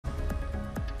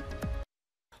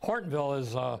Hortonville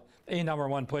is a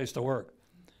 #1 place to work.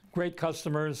 Great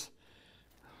customers.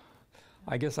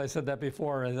 I guess I said that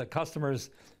before, the customers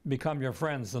become your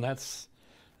friends, and that's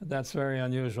very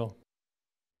unusual.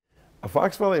 A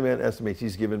Fox Valley man estimates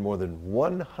he's given more than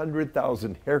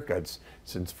 100,000 haircuts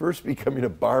since first becoming a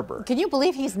barber. Can you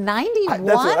believe he's 91?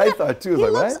 That's what I thought too. He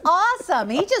like, looks what? awesome.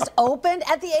 He just opened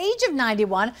at the age of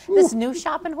 91 this new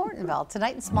shop in Hortonville.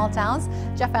 Tonight in Small Towns,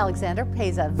 Jeff Alexander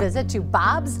pays a visit to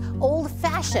Bob's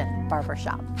old-fashioned barber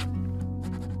shop.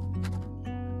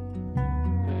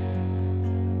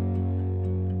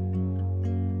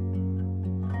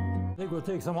 I think we'll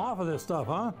take some off of this stuff,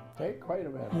 huh? Take quite a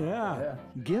bit. Yeah.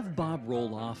 Give Bob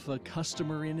Roloff a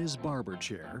customer in his barber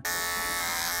chair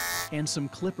and some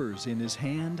clippers in his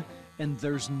hand, and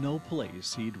there's no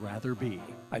place he'd rather be.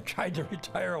 I tried to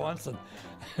retire once, and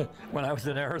when I was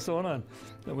in Arizona, and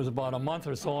it was about a month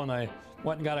or so, and I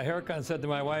went and got a haircut and said to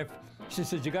my wife, she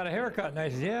said, "You got a haircut?" And I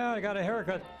said, "Yeah, I got a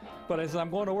haircut." But I said, "I'm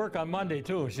going to work on Monday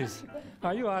too." She's,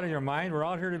 "Are you out of your mind? We're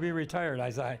out here to be retired." I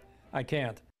said, I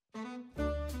can't.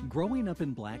 Growing up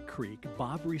in Black Creek,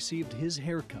 Bob received his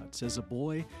haircuts as a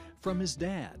boy from his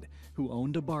dad, who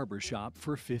owned a barber shop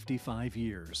for 55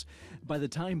 years. By the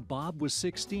time Bob was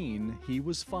 16, he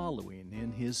was following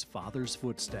in his father's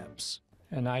footsteps.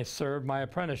 And I served my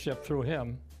apprenticeship through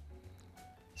him.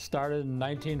 Started in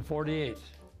 1948.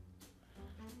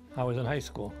 I was in high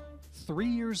school. 3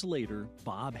 years later,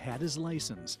 Bob had his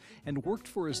license and worked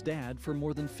for his dad for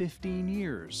more than 15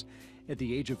 years. At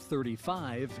the age of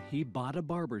 35, he bought a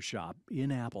barber shop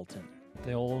in Appleton.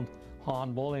 The old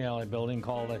Hahn bowling alley building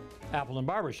called the Appleton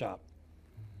Barber Shop.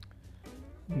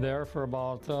 There for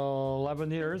about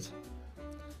 11 years.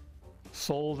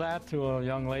 Sold that to a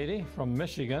young lady from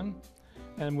Michigan,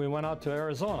 and we went out to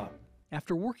Arizona.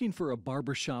 After working for a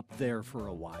barber shop there for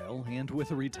a while, and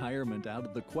with retirement out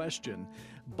of the question,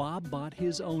 Bob bought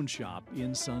his own shop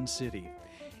in Sun City.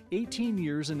 18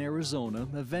 years in Arizona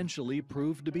eventually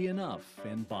proved to be enough,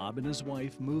 and Bob and his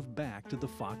wife moved back to the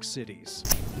Fox Cities.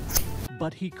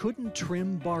 But he couldn't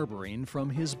trim barbering from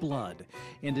his blood,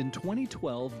 and in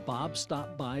 2012, Bob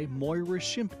stopped by Moira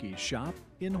Schimpke's shop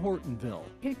in Hortonville.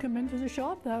 He came into the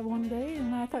shop that one day,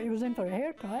 and I thought he was in for a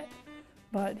haircut,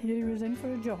 but he was in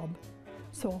for a job.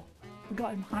 So we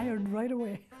got him hired right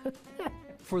away.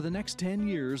 For the next 10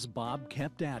 years, Bob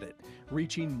kept at it,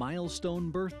 reaching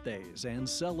milestone birthdays and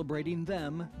celebrating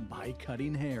them by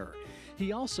cutting hair.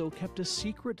 He also kept a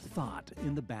secret thought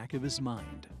in the back of his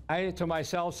mind. I, to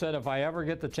myself, said if I ever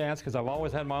get the chance, because I've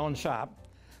always had my own shop,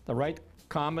 the right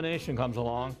combination comes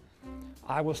along,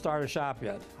 I will start a shop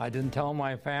yet. I didn't tell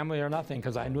my family or nothing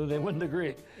because I knew they wouldn't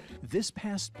agree. This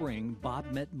past spring, Bob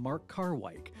met Mark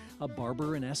Carwyke, a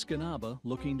barber in Escanaba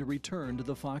looking to return to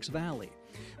the Fox Valley.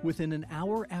 Within an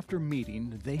hour after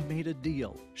meeting, they made a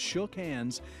deal, shook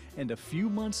hands, and a few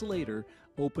months later,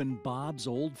 opened Bob's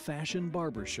old-fashioned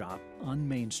barber shop on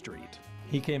Main Street.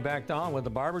 He came back down with the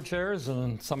barber chairs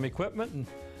and some equipment, and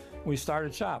we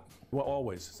started shop. Well,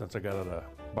 always, since I got out of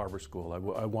barber school,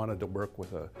 I wanted to work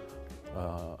with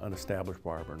an established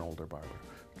barber, an older barber,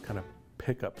 kind of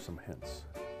pick up some hints,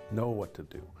 know what to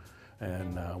do.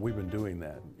 And we've been doing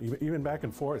that. Even back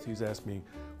and forth, he's asked me,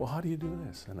 well, how do you do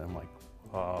this? And I'm like,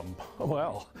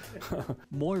 well.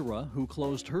 Moira, who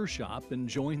closed her shop and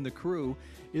joined the crew,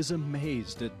 is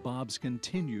amazed at Bob's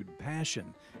continued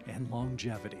passion and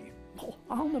longevity. Oh,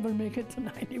 I'll never make it to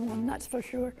 91, that's for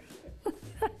sure.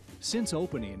 Since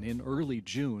opening in early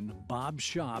June, Bob's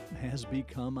shop has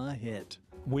become a hit.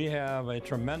 We have a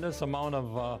tremendous amount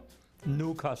of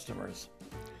new customers.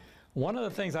 One of the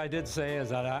things I did say is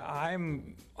that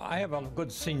I have a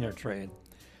good senior trade,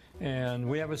 and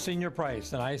we have a senior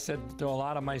price. And I said to a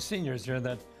lot of my seniors here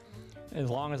that as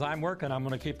long as I'm working, I'm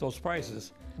going to keep those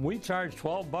prices. We charge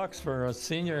 $12 for a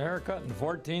senior haircut and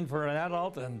 $14 for an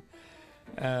adult, and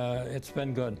it's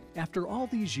been good. After all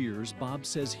these years, Bob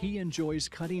says he enjoys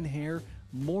cutting hair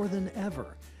more than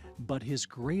ever. But his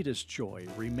greatest joy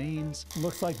remains...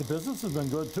 Looks like the business has been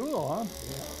good too, though, huh?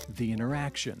 The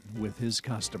interaction with his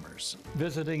customers.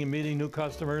 Visiting and meeting new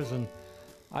customers, and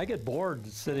I get bored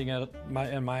sitting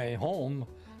in my home,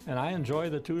 and I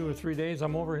enjoy the 2 or 3 days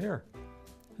I'm over here.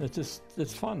 It's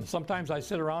fun. Sometimes I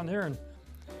sit around here and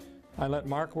I let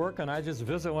Mark work, and I just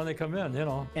visit when they come in, you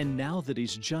know. And now that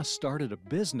he's just started a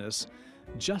business,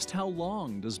 just how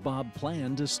long does Bob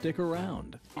plan to stick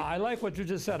around? I like what you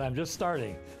just said. I'm just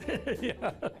starting.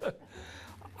 Yeah.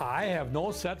 I have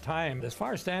no set time. As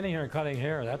far as standing here and cutting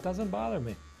hair, that doesn't bother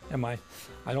me.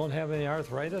 I don't have any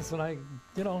arthritis, and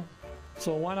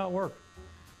so why not work?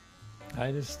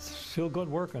 I just feel good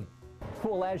working.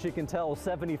 Well, as you can tell,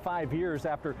 75 years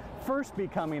after first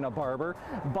becoming a barber,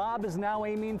 Bob is now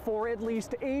aiming for at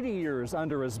least 80 years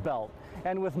under his belt.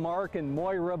 And with Mark and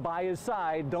Moira by his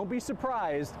side, don't be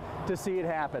surprised to see it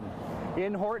happen.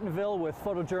 In Hortonville with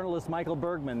photojournalist Michael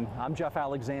Bergman, I'm Jeff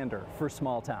Alexander for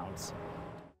Small Towns.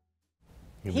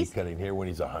 He'll be cutting hair when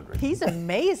he's 100. He's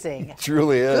amazing. He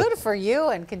truly is. Good for you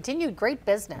and continued great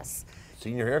business.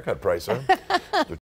 Senior haircut price, huh?